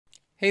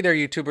Hey there,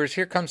 YouTubers.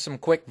 Here comes some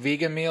quick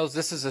vegan meals.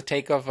 This is a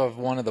takeoff of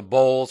one of the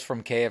bowls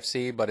from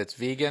KFC, but it's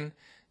vegan.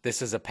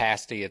 This is a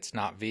pasty. It's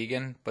not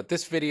vegan. But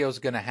this video is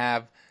going to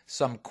have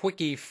some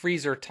Quickie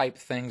freezer type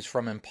things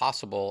from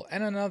Impossible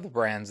and another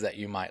brands that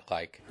you might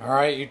like. All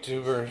right,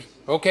 YouTubers.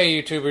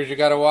 Okay, YouTubers, you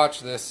got to watch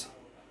this.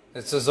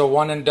 This is a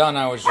one and done,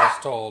 I was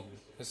just told.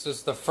 This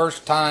is the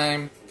first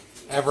time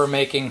ever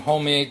making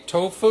homemade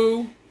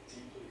tofu.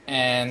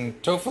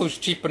 And tofu's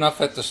cheap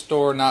enough at the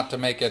store not to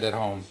make it at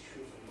home.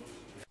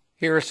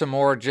 Here are some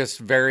more just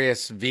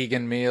various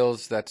vegan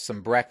meals. That's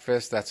some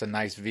breakfast. That's a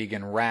nice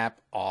vegan wrap.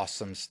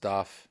 Awesome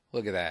stuff.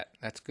 Look at that.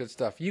 That's good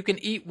stuff. You can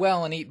eat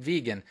well and eat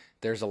vegan.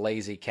 There's a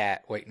lazy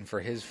cat waiting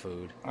for his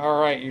food.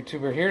 All right,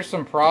 YouTuber. Here's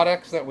some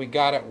products that we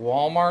got at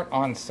Walmart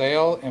on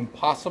sale.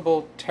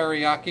 Impossible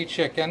teriyaki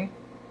chicken.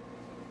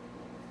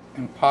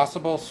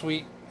 Impossible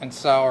sweet and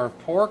sour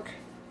pork.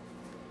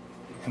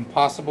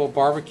 Impossible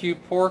barbecue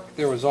pork.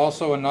 There was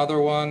also another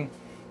one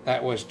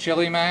that was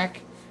chili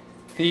mac.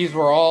 These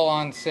were all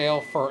on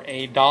sale for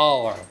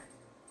 $1.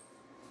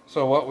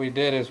 So what we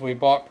did is we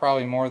bought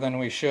probably more than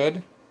we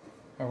should.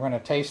 And we're going to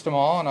taste them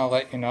all and I'll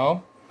let you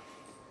know.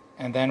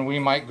 And then we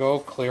might go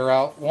clear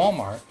out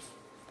Walmart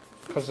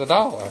because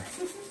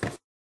 $1.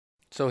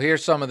 So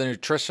here's some of the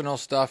nutritional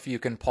stuff you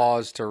can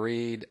pause to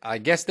read. I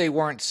guess they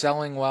weren't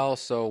selling well,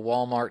 so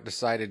Walmart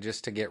decided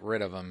just to get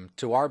rid of them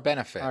to our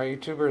benefit. All right,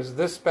 YouTubers,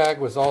 this bag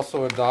was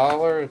also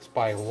 $1. It's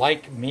by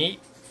Like Meat.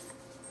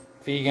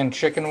 Vegan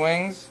chicken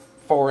wings.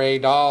 For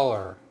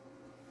 $1.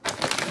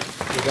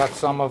 We got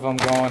some of them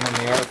going in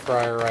the air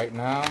fryer right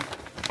now.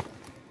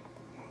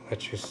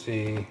 Let you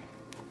see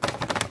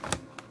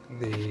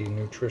the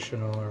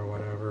nutritional or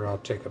whatever. I'll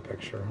take a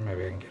picture.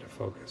 Maybe I can get a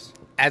focus.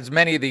 As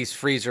many of these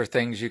freezer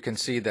things, you can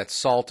see that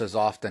salt is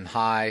often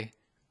high.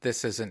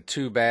 This isn't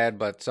too bad,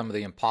 but some of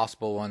the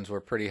Impossible ones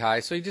were pretty high.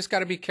 So you just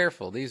got to be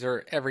careful. These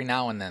are every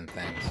now and then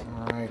things.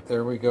 All right,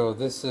 there we go.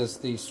 This is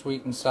the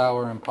sweet and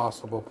sour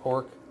Impossible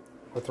pork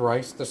with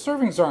rice. The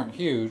servings aren't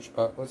huge,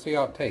 but let's see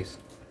how it tastes.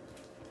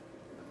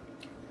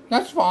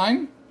 That's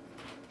fine.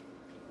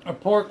 The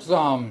pork's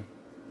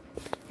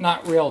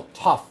not real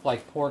tough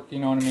like pork, you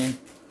know what I mean?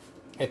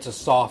 It's a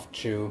soft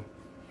chew.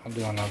 I'll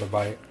do another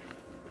bite.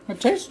 It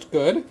tastes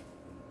good.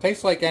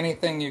 Tastes like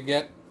anything you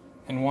get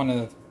in one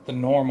of the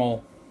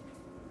normal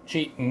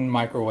cheating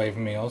microwave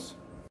meals.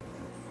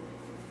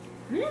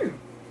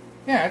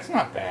 Yeah, it's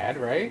not bad,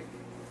 right?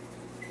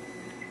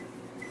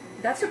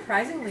 That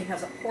surprisingly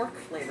has a pork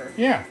flavor.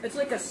 Yeah. It's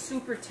like a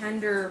super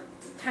tender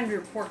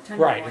pork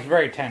tenderloin. Right, it's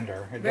very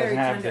tender. It doesn't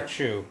have the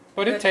chew.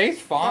 But it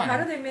tastes fine. Well,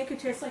 how do they make it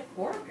taste like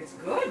pork? It's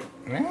good.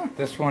 Yeah,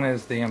 this one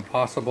is the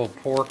Impossible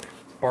pork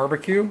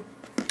barbecue.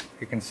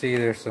 You can see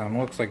there's some,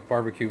 looks like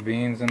barbecue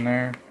beans in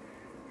there.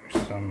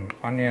 There's some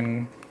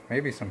onion,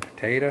 maybe some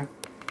potato.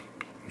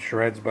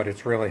 Shreds, but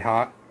it's really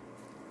hot.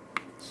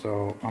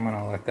 So I'm going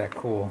to let that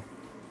cool.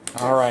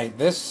 Alright,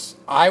 this,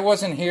 I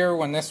wasn't here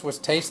when this was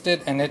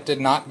tasted and it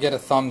did not get a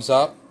thumbs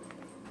up.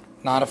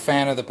 Not a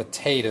fan of the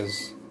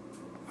potatoes,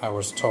 I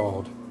was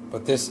told.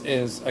 But this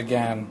is,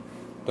 again,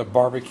 the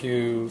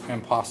barbecue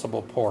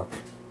Impossible pork.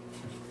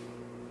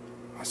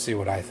 I'll see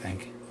what I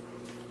think.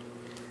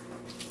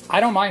 I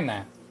don't mind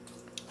that.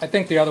 I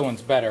think the other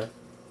one's better.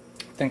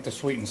 I think the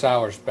sweet and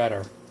sour is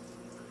better.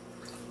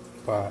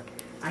 But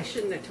I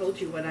shouldn't have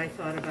told you what I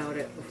thought about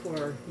it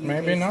before you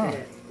maybe not.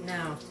 It.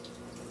 No.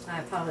 I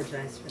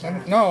apologize for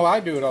that. No, I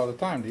do it all the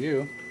time to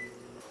you.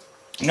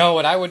 No,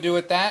 what I would do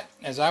with that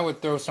is I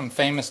would throw some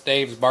Famous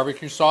Dave's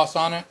barbecue sauce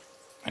on it,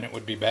 and it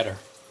would be better.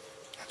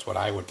 That's what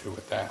I would do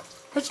with that.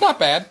 It's not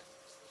bad.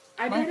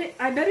 I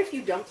bet if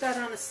you dump that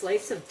on a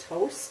slice of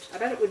toast, I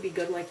bet it would be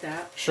good like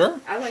that.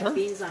 Sure. I like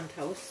beans on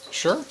toast.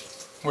 Sure.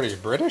 What are you,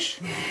 British?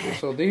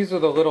 So these are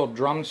the little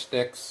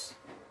drumsticks.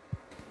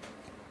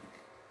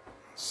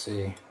 Let's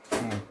see.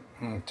 I'm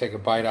going to take a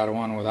bite out of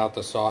one without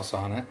the sauce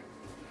on it.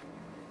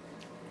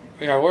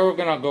 Yeah, we're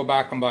going to go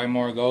back and buy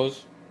more of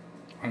those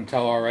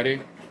until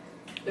already.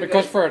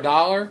 Because for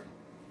 $1,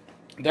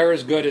 they're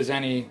as good as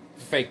any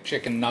fake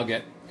chicken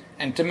nugget.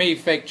 And to me,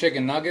 fake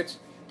chicken nuggets,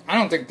 I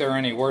don't think they're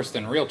any worse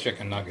than real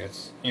chicken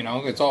nuggets. You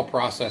know, it's all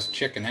processed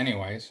chicken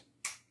anyways.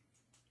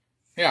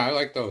 Yeah, I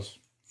like those.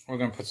 We're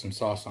going to put some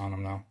sauce on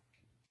them now.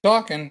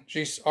 Talking,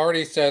 she's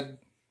already said,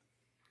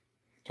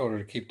 told her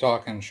to keep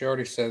talking. She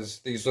already says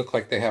these look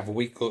like they have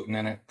wheat gluten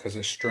in it because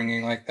it's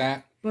stringy like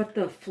that. But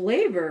the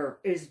flavor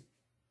is...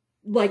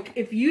 Like,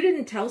 if you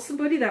didn't tell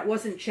somebody that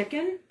wasn't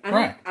chicken,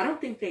 I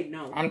don't think they'd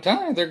know. I'm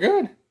telling you, they're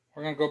good.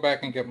 We're going to go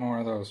back and get more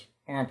of those.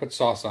 We're going to put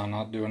sauce on.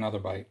 I'll do another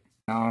bite.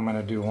 Now I'm going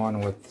to do one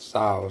with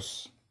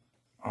sauce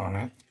on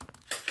it.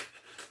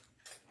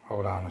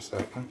 Hold on a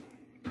second.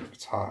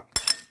 It's hot.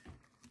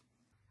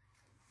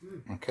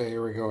 Okay,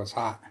 here we go. It's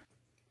hot.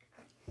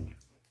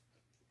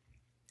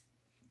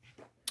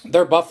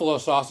 Their buffalo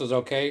sauce is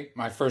okay.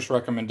 My first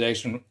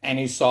recommendation,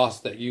 any sauce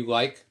that you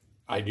like,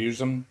 I'd use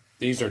them.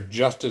 These are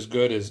just as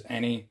good as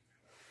any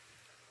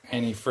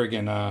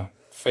friggin'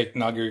 fake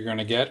nugget you're going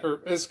to get,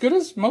 or as good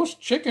as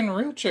most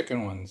real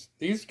chicken ones.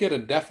 These get a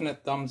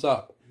definite thumbs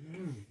up.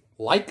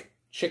 Like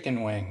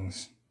chicken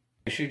wings.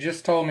 She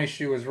just told me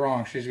she was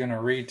wrong. She's going to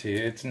read to you.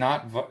 It's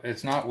not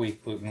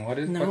wheat gluten. What's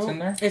in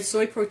there? It's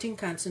soy protein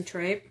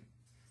concentrate.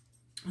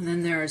 And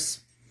then there's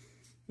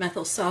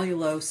methyl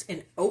cellulose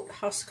and oat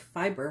husk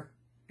fiber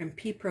and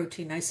pea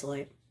protein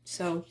isolate.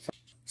 So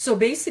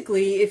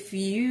basically, if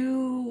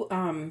you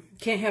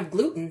can't have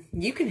gluten,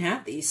 you can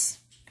have these.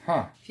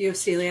 Huh. If you have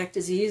celiac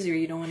disease or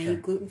you don't want to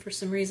eat gluten for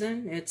some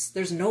reason,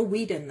 there's no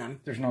wheat in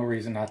them. There's no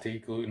reason not to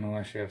eat gluten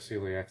unless you have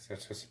celiac.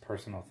 That's just a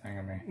personal thing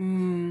of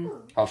me.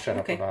 I'll shut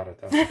up about it,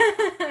 though.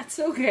 That's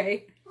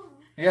okay.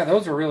 Yeah,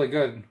 those are really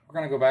good. We're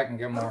going to go back and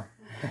get more.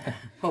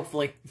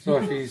 Hopefully. So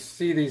if you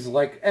see these,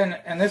 like...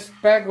 And this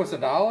bag was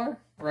 $1,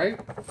 right?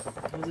 It was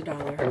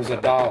 $1. It was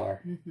 $1.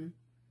 Mm-hmm.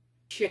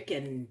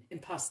 Chicken,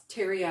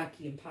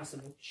 teriyaki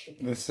impossible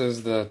chicken. This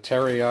is the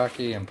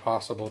teriyaki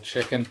impossible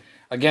chicken.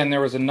 Again,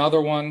 there was another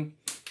one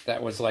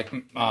that was like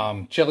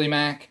chili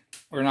mac.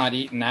 We're not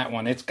eating that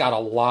one. It's got a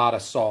lot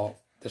of salt.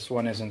 This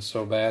one isn't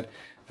so bad.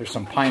 There's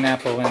some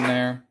pineapple in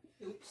there.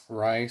 Oops.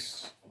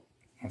 Rice.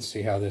 Let's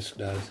see how this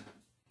does.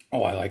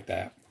 Oh, I like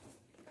that.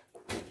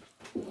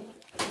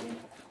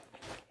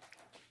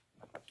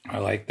 I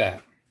like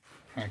that.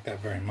 I like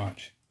that very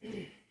much.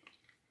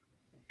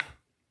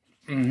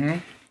 Mm-hmm.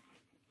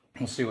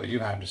 We'll see what you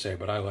have to say,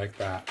 but I like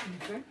that.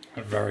 Okay.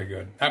 Very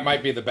good. That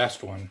might be the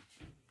best one.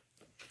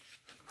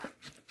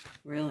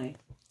 Really?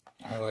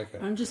 I like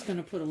it. I'm just going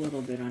to put a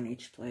little bit on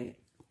each plate.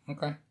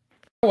 Okay.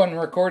 I wasn't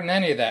recording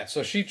any of that,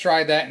 so she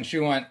tried that and she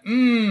went,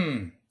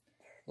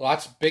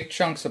 lots of big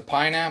chunks of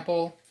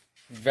pineapple.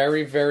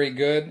 Very, very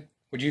good.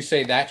 Would you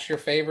say that's your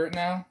favorite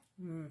now?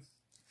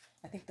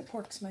 I think the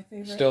pork's my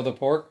favorite. Still the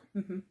pork?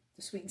 Mm-hmm.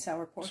 The sweet and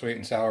sour pork. Sweet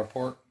and sour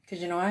pork.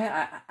 Because,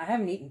 I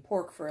haven't eaten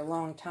pork for a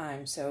long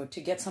time, so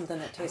to get something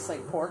that tastes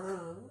like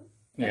pork,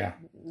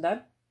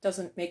 that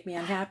doesn't make me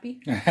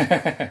unhappy.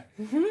 Yeah,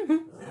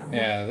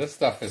 this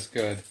stuff is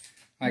good.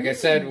 Like I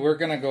said, we're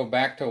going to go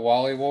back to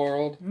Wally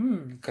World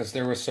because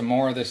there was some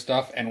more of this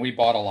stuff, and we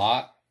bought a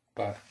lot.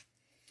 But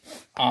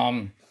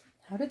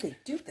how did they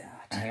do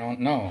that? I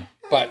don't know.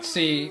 But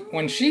see,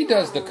 when she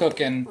does the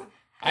cooking,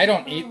 I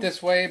don't eat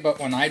this way,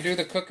 but when I do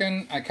the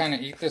cooking, I kind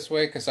of eat this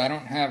way because I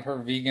don't have her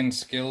vegan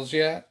skills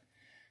yet.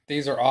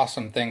 These are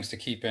awesome things to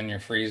keep in your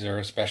freezer,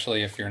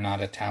 especially if you're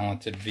not a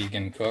talented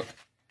vegan cook.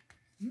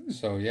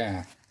 So,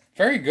 yeah.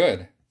 Very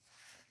good.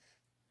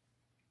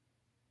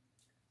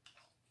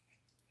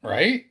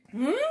 Right?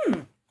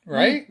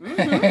 Right?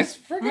 It's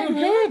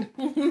freaking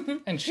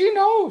good. And she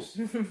knows.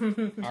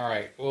 All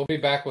right. We'll be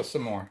back with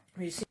some more.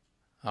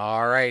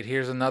 All right.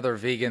 Here's another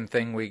vegan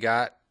thing we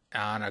got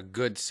on a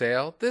good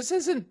sale. This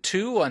isn't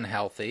too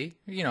unhealthy.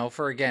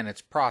 Again,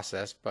 it's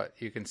processed, but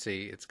you can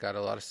see it's got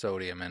a lot of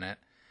sodium in it.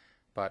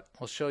 But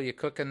we'll show you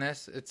cooking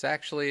this. It's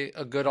actually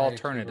a good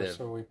alternative.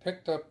 So we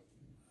picked up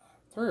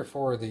 3 or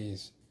 4 of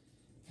these.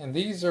 And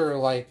these are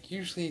like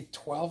usually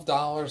 $12,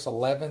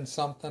 $11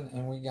 something.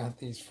 And we got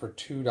these for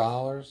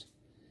 $2.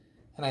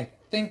 And I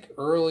think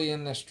early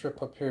in this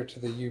trip up here to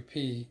the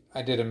UP,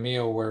 I did a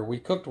meal where we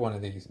cooked one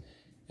of these.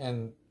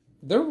 And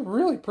they're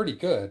really pretty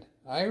good.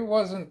 I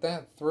wasn't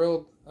that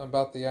thrilled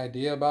about the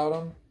idea about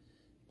them.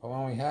 But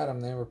when we had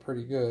them, they were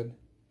pretty good.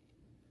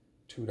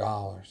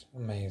 $2.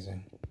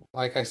 Amazing.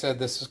 Like I said,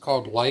 this is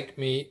called Like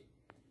Meat.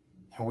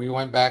 And we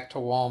went back to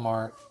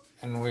Walmart.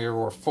 And there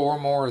were 4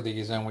 more of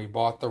these. And we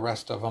bought the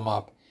rest of them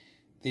up.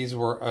 These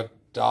were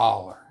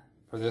 $1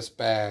 for this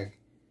bag.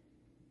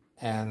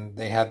 And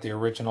they had the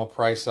original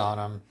price on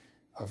them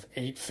of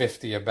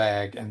 $8.50 a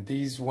bag. And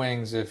these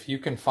wings, if you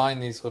can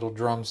find these little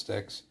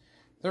drumsticks,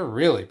 they're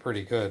really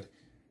pretty good.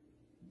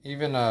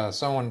 Even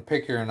someone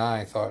pickier than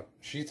I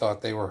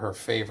thought they were her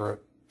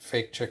favorite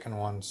fake chicken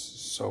ones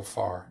so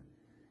far.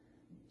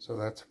 So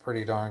that's a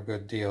pretty darn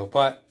good deal.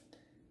 But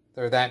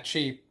they're that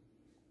cheap.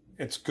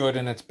 It's good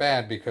and it's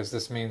bad because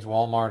this means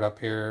Walmart up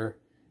here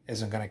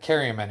isn't going to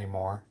carry them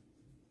anymore.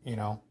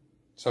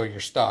 So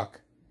you're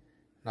stuck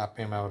not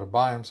being able to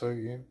buy them. So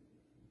you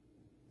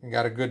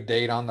got a good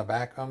date on the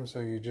back of them. So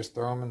you just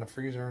throw them in the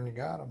freezer and you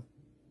got them.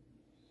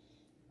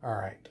 All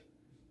right.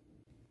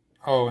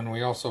 Oh, and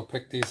we also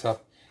picked these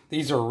up.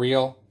 These are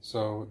real,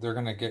 so they're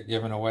going to get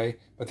given away.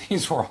 But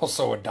these were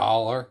also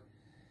 $1.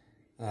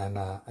 And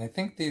I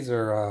think these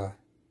are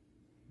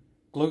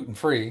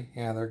gluten-free.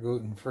 Yeah, they're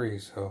gluten-free,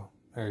 so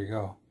there you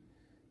go.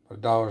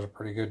 But $1 is a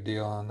pretty good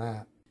deal on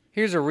that.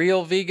 Here's a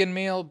real vegan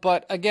meal,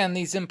 but again,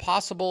 these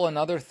Impossible and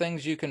other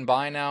things you can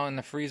buy now in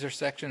the freezer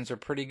sections are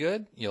pretty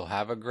good. You'll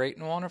have a great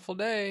and wonderful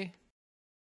day.